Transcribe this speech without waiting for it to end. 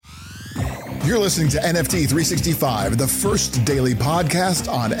You're listening to NFT 365, the first daily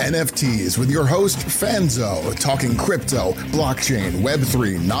podcast on NFTs with your host, Fanzo, talking crypto, blockchain,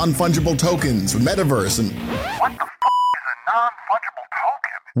 Web3, non-fungible tokens, metaverse, and... What the is a non-fungible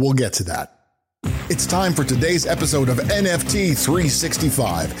token? We'll get to that. It's time for today's episode of NFT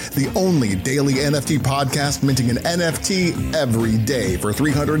 365, the only daily NFT podcast minting an NFT every day for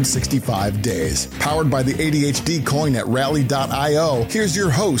 365 days. Powered by the ADHD coin at rally.io, here's your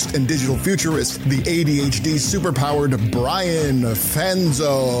host and digital futurist, the ADHD superpowered Brian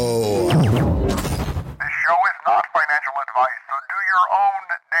Fanzo. This show is not financial advice, so do your own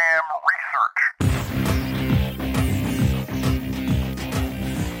damn research.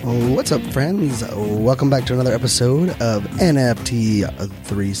 What's up, friends? Welcome back to another episode of NFT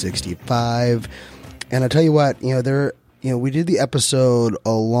 365. And I tell you what, we did the episode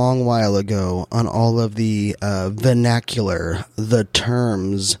a long while ago on all of the vernacular, the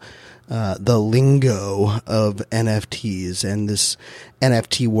terms, the lingo of NFTs and this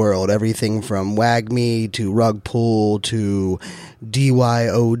NFT world. Everything from WAGMI to rug pull to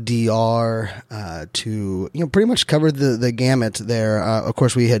DYODR to pretty much covered the gamut there. Of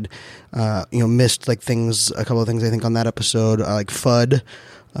course, we had missed a couple of things I think on that episode, like FUD,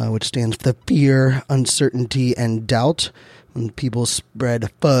 which stands for the fear, uncertainty, and doubt. When people spread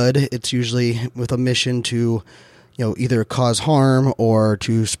FUD, it's usually with a mission to either cause harm or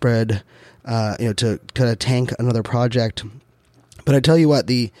to spread, to kind of tank another project. But I tell you what,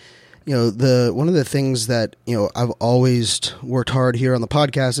 the one of the things that, I've always worked hard here on the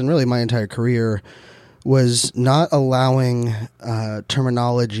podcast and really my entire career was not allowing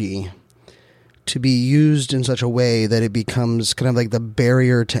terminology to be used in such a way that it becomes kind of like the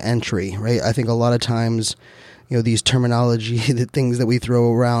barrier to entry, right? I think a lot of times, these terminology, the things that we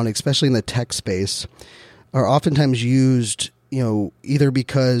throw around, especially in the tech space, are oftentimes used, either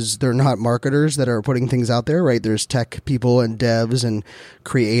because they're not marketers that are putting things out there, right? There's tech people and devs and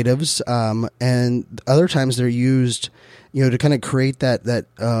creatives, and other times they're used, to kind of create that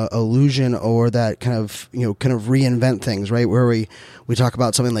illusion or that kind of reinvent things, right? Where we talk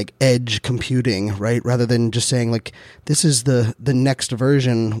about something like edge computing, right? Rather than just saying like, this is the next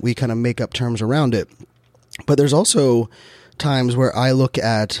version, we kind of make up terms around it. But there's also times where I look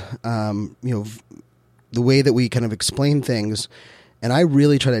at, the way that we kind of explain things, and I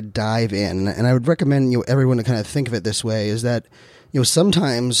really try to dive in. And I would recommend everyone to kind of think of it this way: is that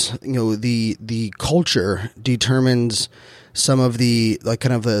sometimes the culture determines some of the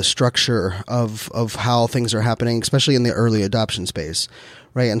kind of the structure of how things are happening, especially in the early adoption space,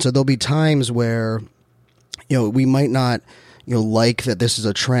 right? And so there'll be times where we might not like that this is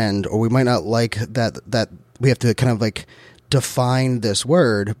a trend, or we might not like that we have to kind of like define this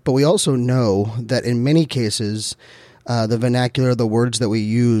word, but we also know that in many cases, the vernacular, the words that we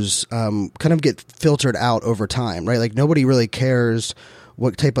use, kind of get filtered out over time, right? Like nobody really cares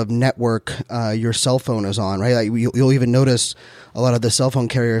what type of network your cell phone is on, right? Like you'll even notice a lot of the cell phone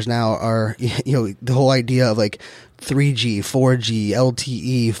carriers now are, the whole idea of like 3G, 4G,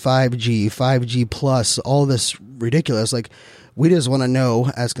 LTE, 5G, 5G plus, all this ridiculous. Like we just want to know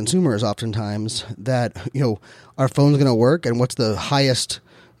as consumers oftentimes that, our phone's going to work and what's the highest,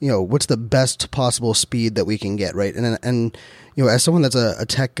 what's the best possible speed that we can get, right? And as someone that's a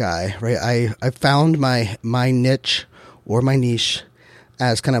tech guy, right, I found my niche or my niche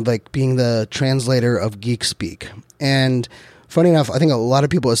as kind of like being the translator of geek speak. And funny enough, I think a lot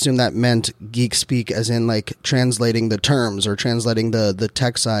of people assume that meant geek speak as in like translating the terms or translating the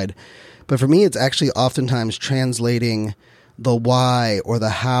tech side. But for me, it's actually oftentimes translating the why or the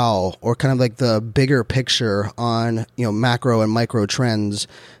how, or kind of like the bigger picture on, macro and micro trends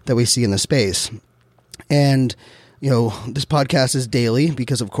that we see in the space. And, this podcast is daily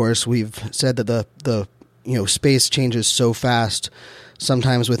because, of course, we've said that the space changes so fast,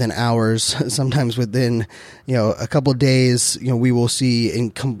 sometimes within hours, sometimes within, a couple of days, we will see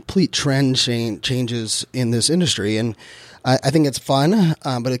in complete trend changes in this industry. And I think it's fun,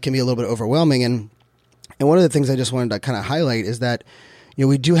 but it can be a little bit overwhelming. And one of the things I just wanted to kind of highlight is that,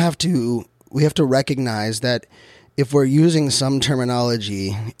 we have to recognize that if we're using some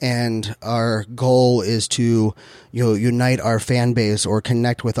terminology and our goal is to, unite our fan base or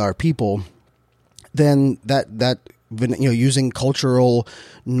connect with our people, then that using cultural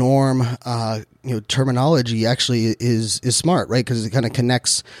norm, terminology actually is smart, right? Because it kind of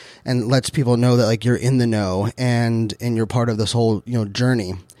connects and lets people know that like you're in the know and you're part of this whole,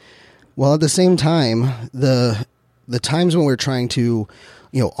 journey. Well, at the same time, the times when we're trying to,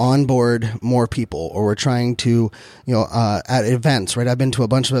 onboard more people, or we're trying to, at events, right? I've been to a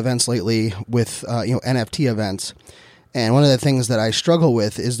bunch of events lately with, NFT events. And one of the things that I struggle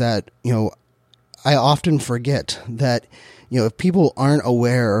with is that, I often forget that, if people aren't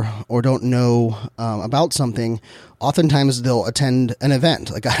aware or don't know about something, oftentimes they'll attend an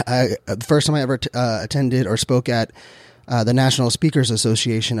event. Like the first time I ever attended or spoke at the National Speakers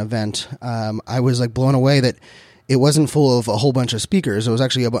Association event, I was like blown away that it wasn't full of a whole bunch of speakers. It was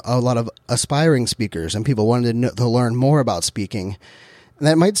actually a lot of aspiring speakers, and people wanted to learn more about speaking. And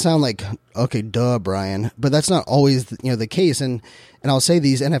that might sound like, okay, duh, Brian, but that's not always the case. And I'll say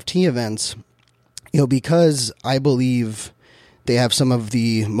these NFT events, because I believe they have some of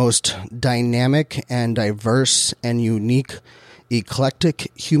the most dynamic and diverse and unique,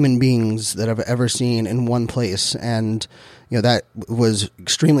 eclectic human beings that I've ever seen in one place. And, that was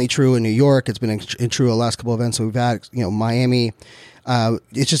extremely true in New York. It's been true the last couple of events we've had, Miami.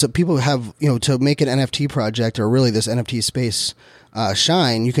 It's just that people have, to make an NFT project or really this NFT space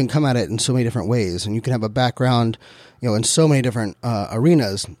shine, you can come at it in so many different ways, and you can have a background, in so many different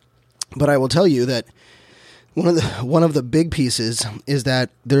arenas. But I will tell you that one of the big pieces is that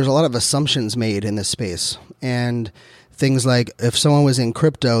there's a lot of assumptions made in this space, and things like if someone was in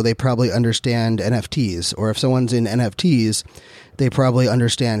crypto, they probably understand NFTs, or if someone's in NFTs, they probably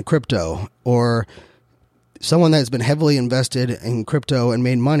understand crypto, or someone that's been heavily invested in crypto and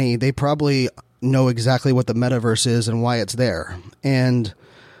made money, they probably know exactly what the metaverse is and why it's there. And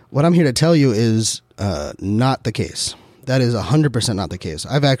what I'm here to tell you is not the case. That is 100% not the case.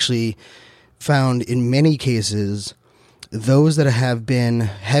 I've actually found in many cases those that have been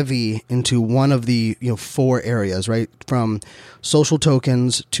heavy into one of the 4 areas, right? From social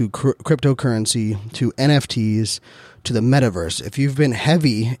tokens to cryptocurrency to NFTs to the metaverse. If you've been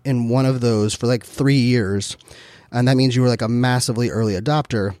heavy in one of those for like 3 years, and that means you were like a massively early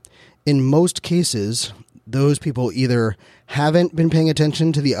adopter, in most cases, those people either haven't been paying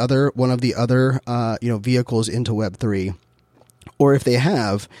attention to one of the other vehicles into Web3, or if they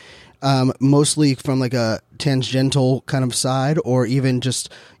have, mostly from like a tangential kind of side, or even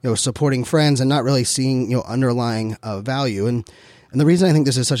just supporting friends and not really seeing underlying value. And the reason I think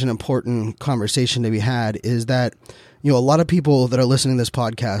this is such an important conversation to be had is that a lot of people that are listening to this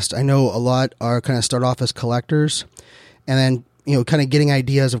podcast, I know a lot are kind of start off as collectors, and then kind of getting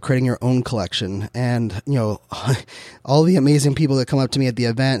ideas of creating your own collection. And, all the amazing people that come up to me at the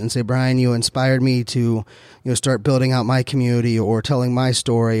event and say, Brian, you inspired me to, start building out my community or telling my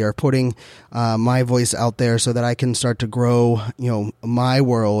story or putting my voice out there so that I can start to grow, my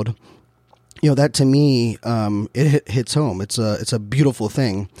world. That to me, it hits home. It's a beautiful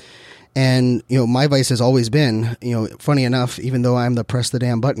thing. And, my advice has always been, funny enough, even though I'm the press the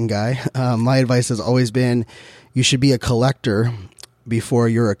damn button guy, my advice has always been, you should be a collector before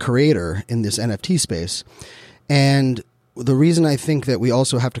you're a creator in this NFT space. And the reason I think that we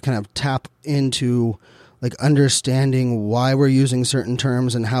also have to kind of tap into like understanding why we're using certain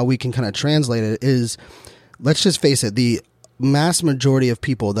terms and how we can kind of translate it is, let's just face it, the mass majority of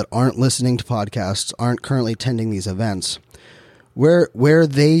people that aren't listening to podcasts aren't currently attending these events. Where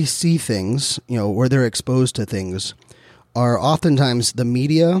they see things, where they're exposed to things, are oftentimes the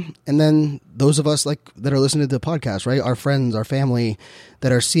media, and then those of us like that are listening to the podcast, right? Our friends, our family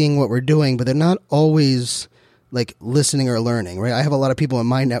that are seeing what we're doing, but they're not always like listening or learning, right? I have a lot of people in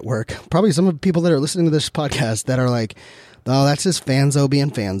my network, probably some of the people that are listening to this podcast that are like, oh, that's just Fanzo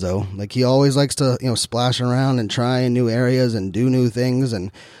being Fanzo. Like he always likes to, splash around and try in new areas and do new things.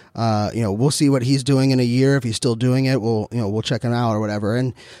 And, we'll see what he's doing in a year. If he's still doing it, we'll check him out or whatever.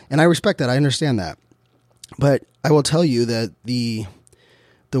 And I respect that. I understand that. But I will tell you that the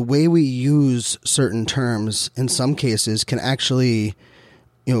way we use certain terms in some cases can actually,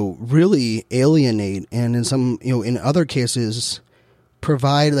 really alienate, and in some, in other cases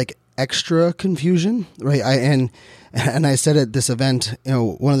provide like extra confusion, right? And I said at this event,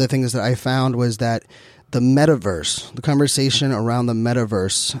 one of the things that I found was that the metaverse, the conversation around the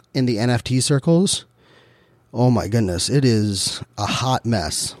metaverse in the NFT circles, oh my goodness, it is a hot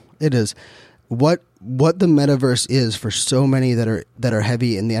mess. It is what the metaverse is for so many that are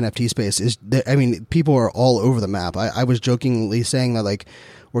heavy in the NFT space is that, people are all over the map. I was jokingly saying that like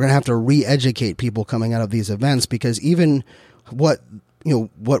we're going to have to re-educate people coming out of these events, because even what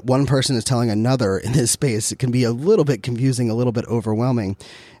one person is telling another in this space, it can be a little bit confusing, a little bit overwhelming.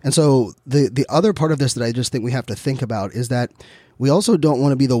 And so the other part of this that I just think we have to think about is that we also don't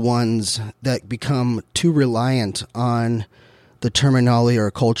want to be the ones that become too reliant on the terminology or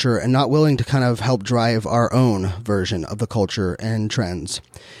culture and not willing to kind of help drive our own version of the culture and trends.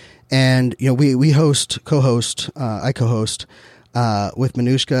 And, we I co-host with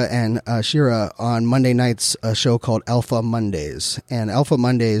Manushka and Shira on Monday nights, a show called Alpha Mondays. And Alpha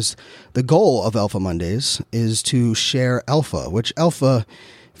Mondays, the goal of Alpha Mondays is to share alpha, which alpha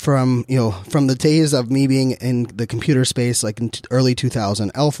from the days of me being in the computer space, like in early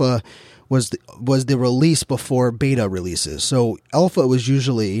 2000, alpha was the release before beta releases. So alpha was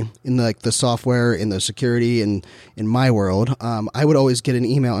usually in the software, in the security, and in my world, I would always get an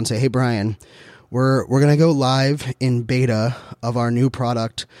email and say, "Hey Brian, we're going to go live in beta of our new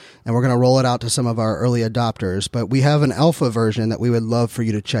product, and we're going to roll it out to some of our early adopters. But we have an alpha version that we would love for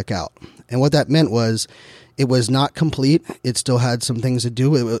you to check out." And what that meant was, it was not complete. It still had some things to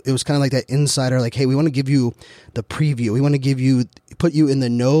do. It was kind of like that insider, like, hey, we want to give you the preview. We want to put you in the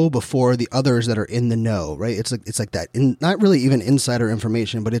know before the others that are in the know, right? It's like that. Not really even insider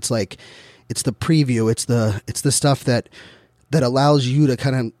information, but it's the preview. It's the stuff that allows you to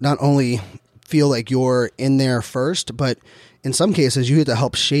kind of not only feel like you're in there first, but in some cases you get to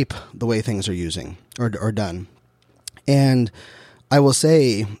help shape the way things are using or done. And I will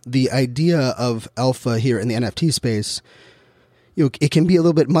say the idea of alpha here in the NFT space, it can be a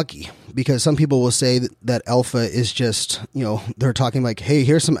little bit mucky, because some people will say that alpha is just, they're talking like, hey,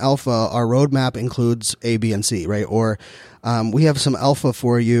 here's some alpha. Our roadmap includes A, B, and C, right? Or we have some alpha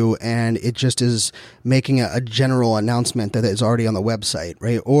for you, and it just is making a general announcement that is already on the website,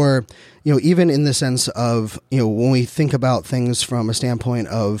 right? Or, even in the sense of, when we think about things from a standpoint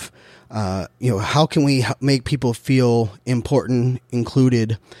of, how can we make people feel important,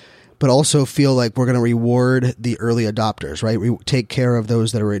 included, but also feel like we're going to reward the early adopters, right? We take care of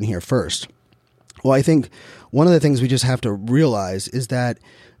those that are in here first. Well, I think one of the things we just have to realize is that,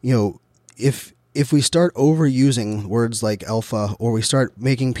 if we start overusing words like alpha, or we start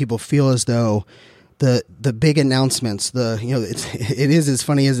making people feel as though the big announcements, it is as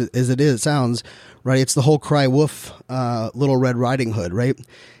funny as it sounds, right? It's the whole cry wolf, Little Red Riding Hood, right?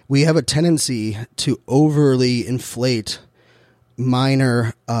 We have a tendency to overly inflate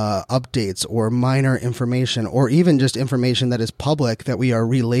minor updates or minor information, or even just information that is public that we are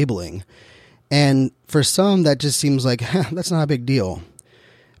relabeling. And for some, that just seems like, that's not a big deal.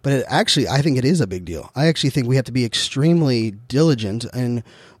 But I think it is a big deal. I actually think we have to be extremely diligent in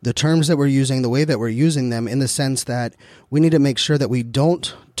the terms that we're using, the way that we're using them, in the sense that we need to make sure that we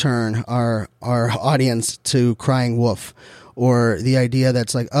don't turn our audience to crying wolf, or the idea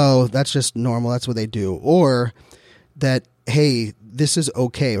that's like, oh, that's just normal, that's what they do, or that, hey, this is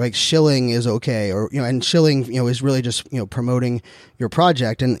okay, like shilling is okay, or and shilling is really just promoting your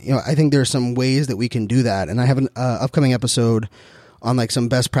project. And I think there's some ways that we can do that, and I have an upcoming episode on like some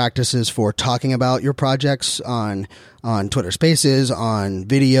best practices for talking about your projects on Twitter Spaces, on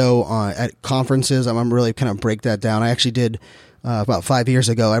video, at conferences. I'm really kind of break that down. I actually did about 5 years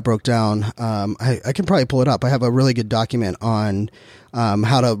ago. I broke down. I can probably pull it up. I have a really good document on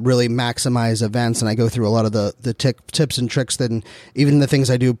how to really maximize events, and I go through a lot of the tips and tricks, that even the things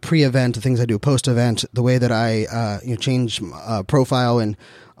I do pre-event, the things I do post-event, the way that I change profile and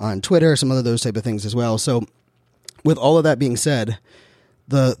on Twitter, some of those type of things as well. So, with all of that being said,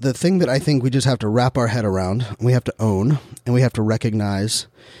 the thing that I think we just have to wrap our head around, we have to own, and we have to recognize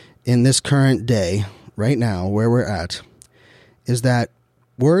in this current day, right now, where we're at, is that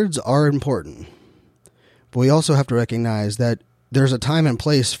words are important. But we also have to recognize that there's a time and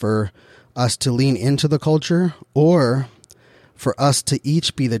place for us to lean into the culture, or for us to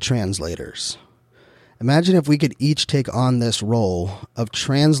each be the translators. Imagine if we could each take on this role of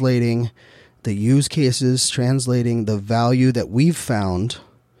translating the use cases, translating the value that we've found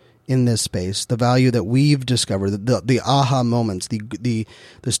in this space, the value that we've discovered, the aha moments, the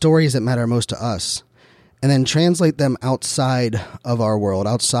stories that matter most to us, and then translate them outside of our world,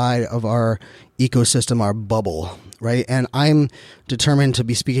 outside of our ecosystem, our bubble, right? And I'm determined to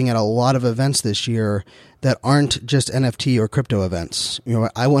be speaking at a lot of events this year that aren't just NFT or crypto events.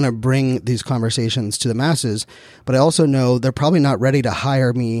 I want to bring these conversations to the masses, but I also know they're probably not ready to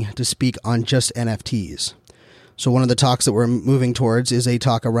hire me to speak on just NFTs. So one of the talks that we're moving towards is a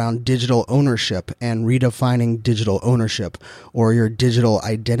talk around digital ownership and redefining digital ownership, or your digital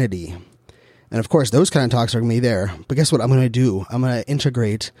identity. And of course, those kind of talks are going to be there. But guess what I'm going to do? I'm going to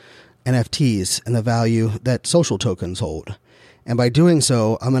integrate NFTs and the value that social tokens hold. And by doing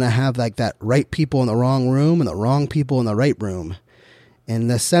so, I'm going to have like that right people in the wrong room and the wrong people in the right room.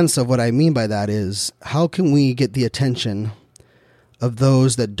 And the sense of what I mean by that is, how can we get the attention of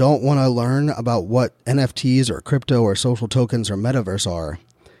those that don't want to learn about what NFTs or crypto or social tokens or metaverse are?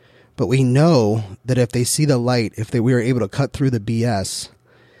 But we know that if they see the light, if we were able to cut through the BS,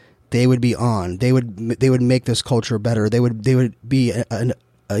 they would be on. They would make this culture better. They would be an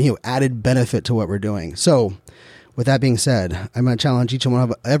added benefit to what we're doing. So, with that being said, I'm going to challenge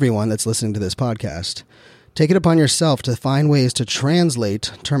everyone that's listening to this podcast. Take it upon yourself to find ways to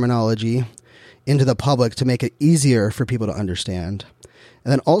translate terminology into the public to make it easier for people to understand.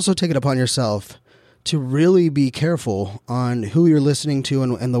 And then also take it upon yourself to really be careful on who you're listening to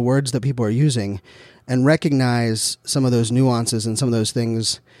and the words that people are using, and recognize some of those nuances and some of those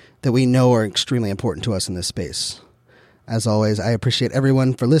things that we know are extremely important to us in this space. As always, I appreciate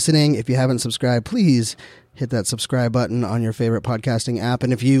everyone for listening. If you haven't subscribed, please hit that subscribe button on your favorite podcasting app.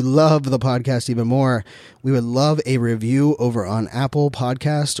 And if you love the podcast even more, we would love a review over on Apple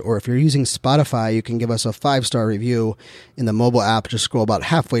Podcast, or if you're using Spotify, you can give us a 5-star review in the mobile app. Just scroll about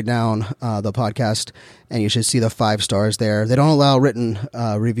halfway down the podcast, and you should see the 5 stars there. They don't allow written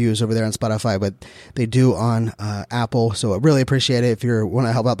reviews over there on Spotify, but they do on Apple. So I really appreciate it. If you want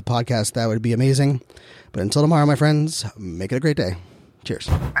to help out the podcast, that would be amazing. But until tomorrow, my friends, make it a great day. Cheers.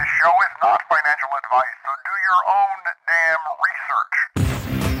 This show